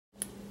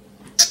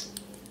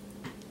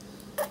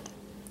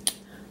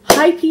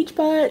Hi, Peach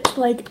Butt.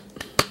 Like,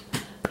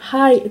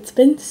 hi. It's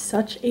been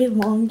such a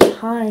long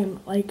time.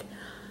 Like,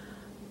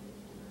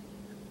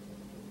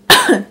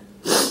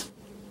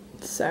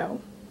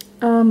 so,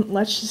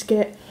 let's just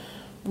get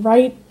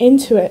right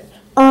into it.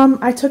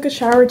 I took a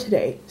shower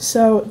today,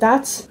 so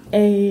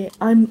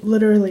I'm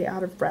literally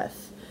out of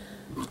breath.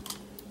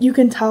 You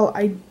can tell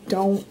I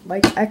don't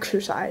like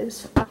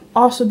exercise.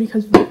 Also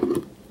because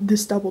of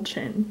this double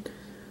chin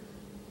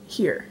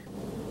here.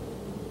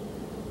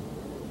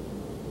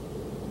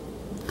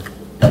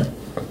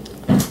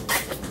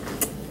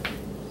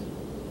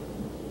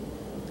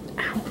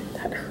 Ow,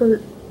 that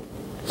hurt.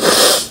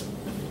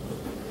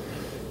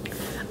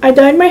 I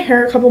dyed my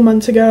hair a couple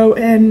months ago,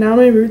 and now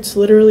my roots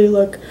literally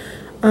look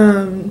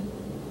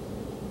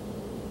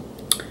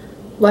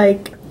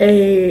like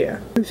a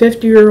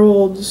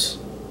 50-year-old's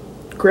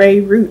gray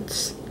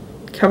roots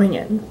coming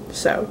in.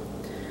 So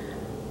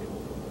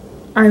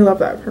I love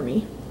that for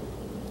me.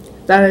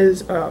 That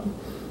is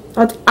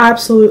that's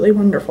absolutely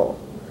wonderful.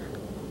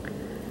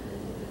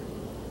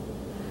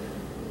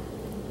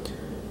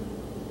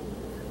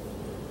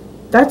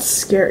 That's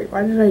scary.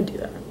 Why did I do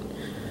that?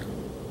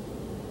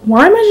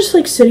 Why am I just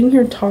like sitting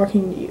here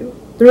talking to you?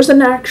 There's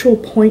an actual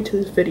point to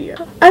this video.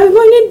 I'm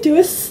going to do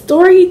a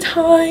story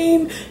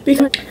time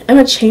because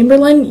Emma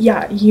Chamberlain,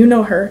 yeah, you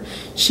know her.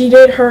 She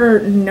did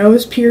her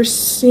nose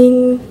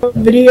piercing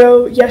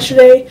video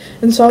yesterday,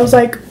 and so I was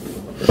like,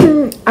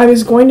 I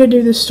was going to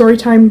do this story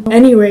time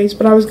anyways,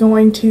 but I was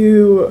going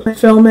to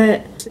film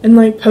it and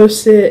like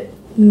post it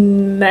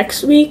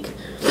next week.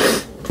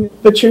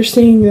 But you're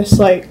seeing this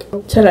like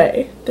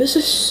today. This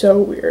is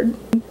so weird.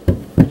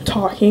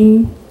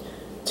 Talking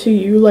to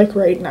you like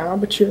right now,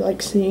 but you're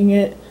like seeing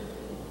it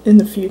in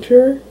the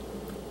future.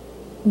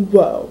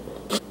 Whoa.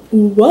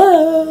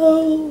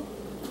 Whoa.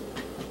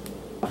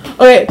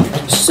 Okay,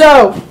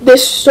 so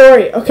this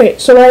story. Okay,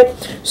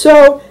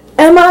 so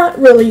Emma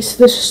released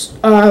this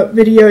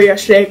video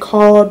yesterday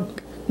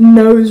called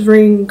Nose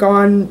Ring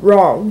Gone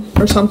Wrong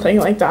or something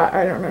like that.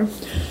 I don't know.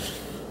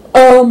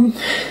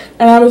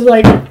 And I was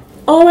like,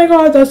 oh my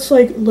god, that's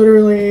like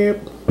literally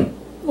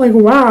like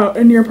wow.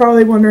 And you're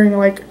probably wondering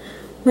like,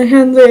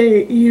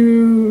 Mackenzie,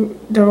 you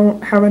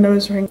don't have a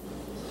nose ring.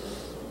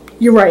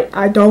 You're right,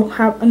 I don't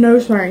have a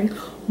nose ring.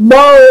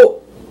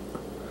 Whoa!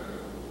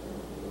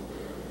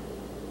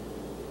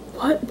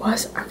 What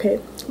was, okay,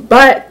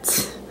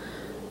 but,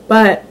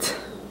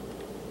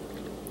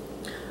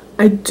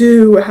 I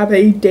do have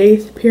a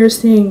daith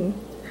piercing.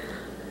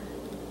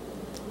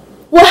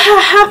 What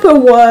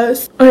happened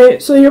was, okay,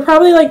 so you're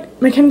probably like,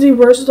 Mackenzie,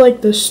 where's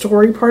like the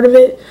story part of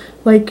it?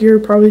 Like, you're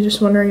probably just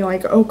wondering,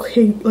 like,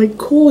 okay, like,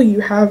 cool,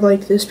 you have,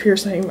 like, this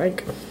piercing,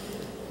 like,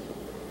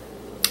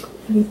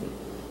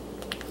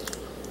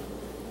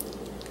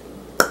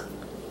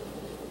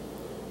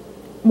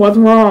 what's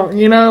wrong,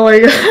 you know,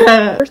 like,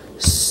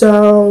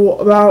 so,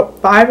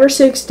 about 5 or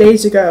 6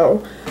 days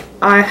ago,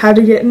 I had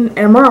to get an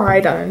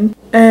MRI done,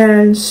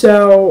 and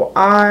so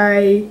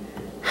I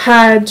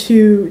had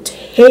to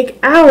take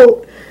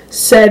out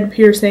said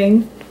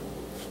piercing,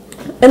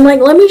 and,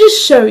 like, let me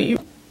just show you.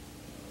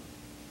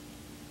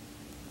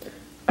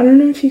 I don't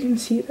know if you can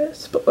see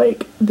this, but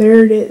like,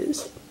 there it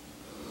is.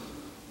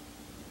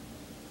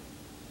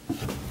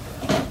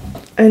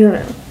 I don't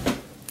know.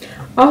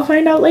 I'll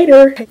find out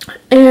later.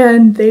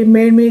 And they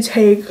made me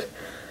take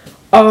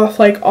off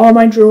like all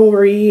my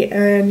jewelry,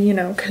 and you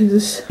know,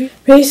 because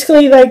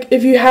basically like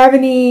if you have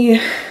any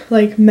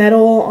like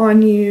metal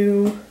on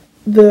you,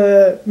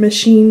 the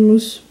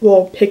machines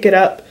will pick it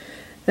up,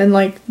 and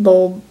like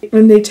when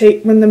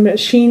the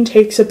machine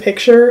takes a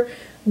picture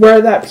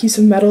where that piece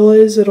of metal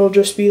is, it'll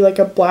just be like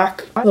a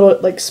black little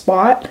like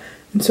spot,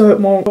 and so it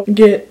won't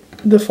get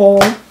the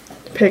full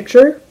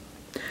picture.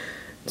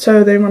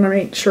 So they want to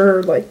make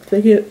sure like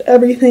they get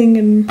everything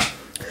and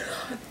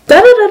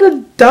da da da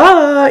da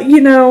da,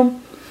 you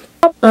know.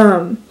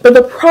 But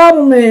the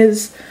problem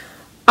is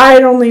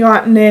I'd only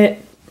gotten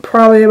it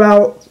probably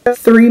about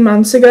 3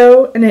 months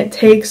ago, and it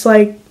takes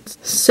like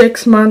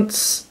 6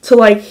 months to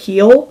like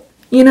heal,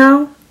 you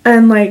know,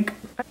 and like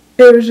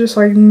it was just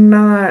like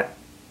not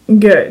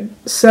good.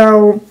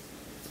 So,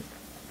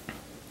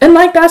 and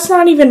like that's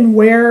not even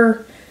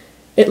where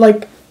it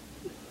like,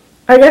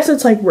 I guess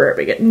it's like where it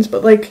begins,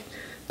 but like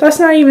that's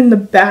not even the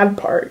bad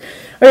part.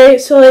 Okay,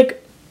 so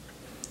like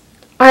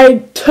I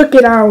took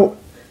it out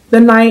the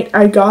night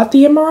I got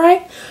the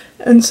MRI,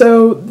 and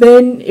so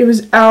then it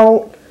was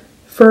out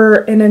for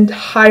an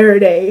entire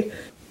day.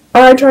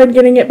 I tried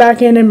getting it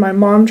back in, and my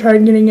mom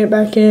tried getting it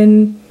back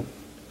in,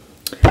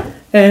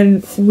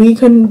 and we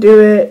couldn't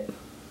do it.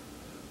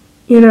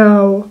 You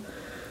know,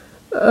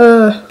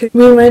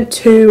 we went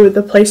to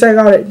the place I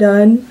got it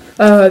done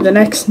the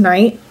next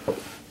night,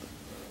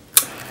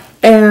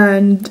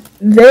 and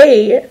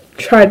they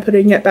tried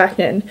putting it back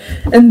in,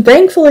 and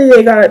thankfully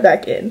they got it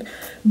back in,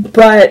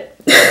 but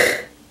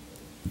it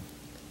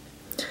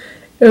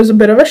was a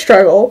bit of a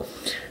struggle.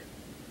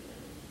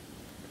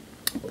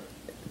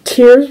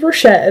 Tears were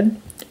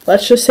shed,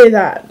 let's just say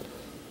that.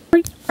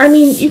 I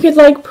mean, you could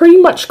like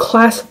pretty much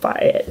classify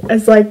it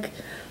as like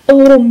a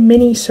little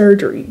mini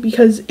surgery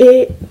because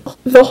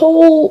the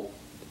hole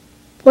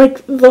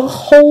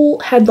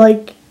had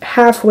like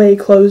halfway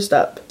closed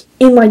up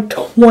in like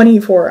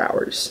 24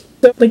 hours.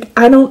 So, like,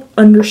 I don't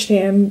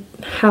understand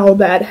how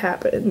that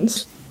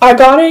happens. I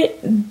got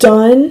it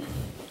done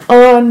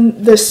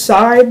on the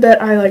side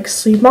that I like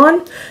sleep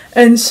on,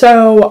 and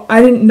so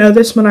I didn't know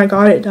this when I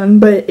got it done,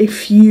 but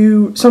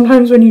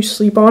sometimes when you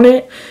sleep on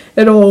it,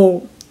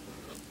 there's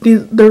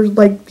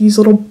like these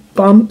little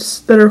bumps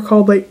that are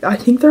called, like, I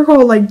think they're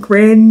called like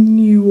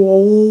granulas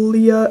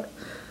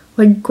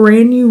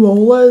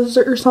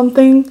or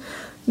something.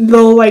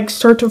 They'll like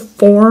start to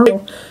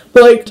form,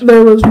 but like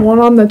there was one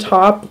on the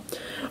top.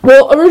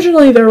 Well,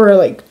 originally there were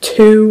like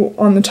 2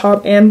 on the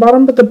top and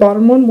bottom, but the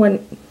bottom one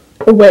went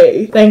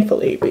away,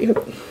 thankfully, because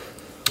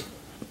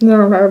I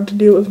don't have to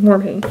deal with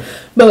warming.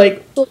 But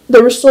like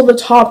there was still the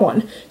top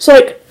one, so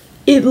like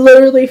it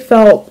literally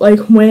felt like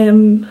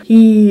when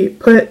he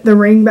put the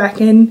ring back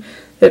in,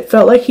 it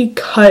felt like he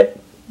cut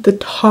the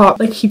top,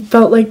 like it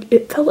felt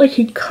like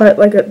he cut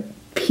like a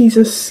piece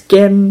of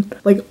skin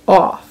like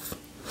off,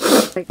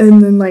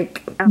 and then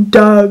like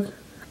dug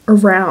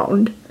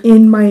around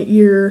in my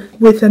ear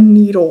with a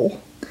needle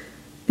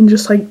and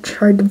just like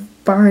tried to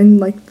find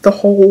like the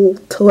hole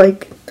to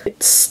like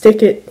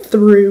stick it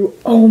through.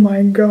 Oh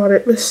my god,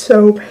 it was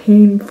so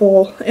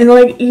painful. And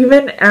like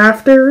even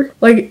after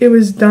like it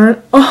was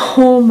done,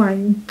 oh my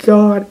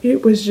god,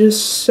 it was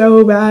just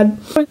so bad.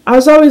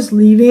 As I was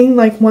leaving,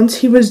 like once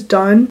he was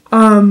done,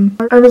 I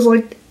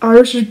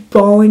was just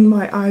bawling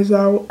my eyes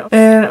out,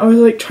 and I was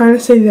like trying to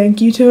say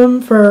thank you to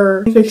him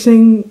for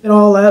fixing it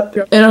all up,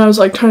 and I was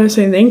like trying to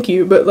say thank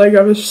you, but like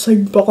I was just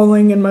like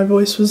bawling and my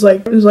voice was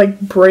like, it was like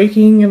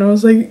breaking, and I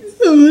was like,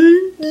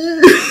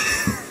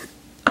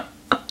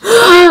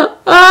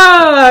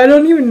 I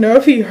don't even know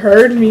if he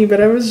heard me, but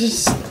I was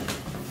just,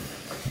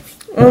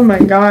 oh my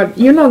god.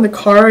 Even on the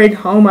car ride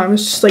home, I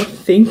was just like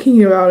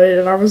thinking about it,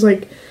 and I was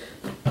like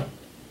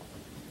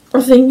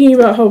thinking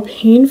about how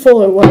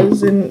painful it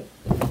was and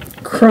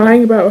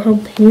crying about how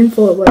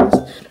painful it was.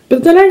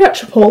 But then I got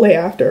Chipotle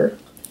after,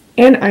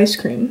 and ice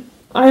cream.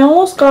 I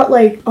almost got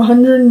like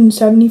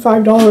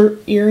 $175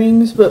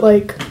 earrings, but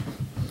like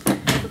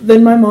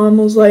then my mom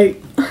was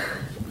like,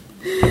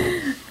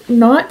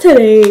 not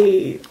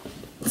today,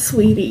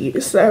 sweetie.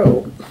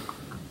 So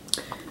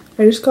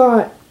I just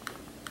got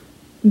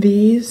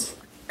these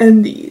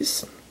and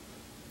these.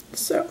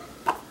 So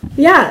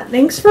yeah,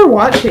 thanks for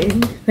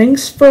watching.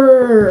 Thanks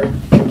for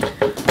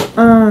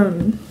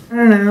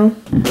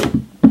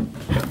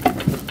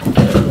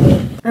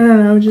I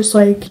don't know, just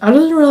like, that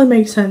doesn't really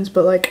make sense,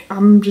 but like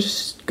I'm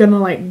just gonna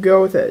like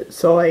go with it.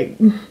 So like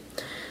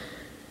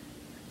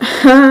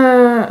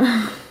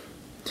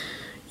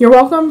you're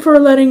welcome for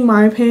letting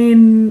my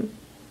pain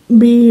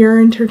be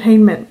your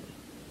entertainment.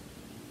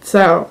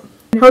 So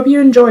I hope you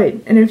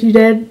enjoyed, and if you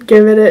did,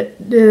 give it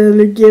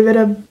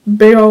a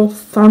big old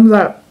thumbs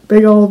up,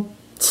 big old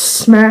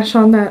smash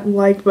on that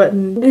like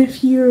button.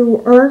 If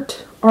you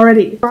aren't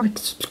already, like,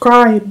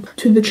 subscribe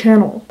to the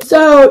channel.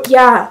 So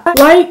yeah,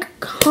 like,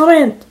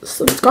 comment,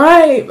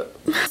 subscribe,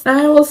 and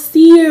I will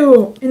see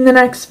you in the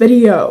next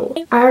video.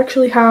 I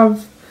actually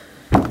have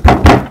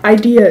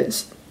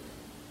ideas.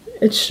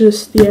 It's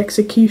just the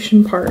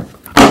execution part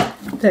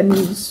that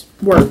needs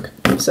work.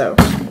 So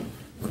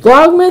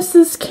Vlogmas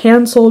is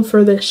canceled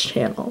for this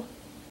channel.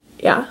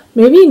 Yeah,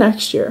 maybe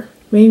next year.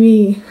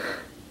 Maybe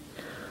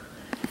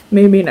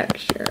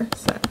next year.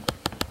 So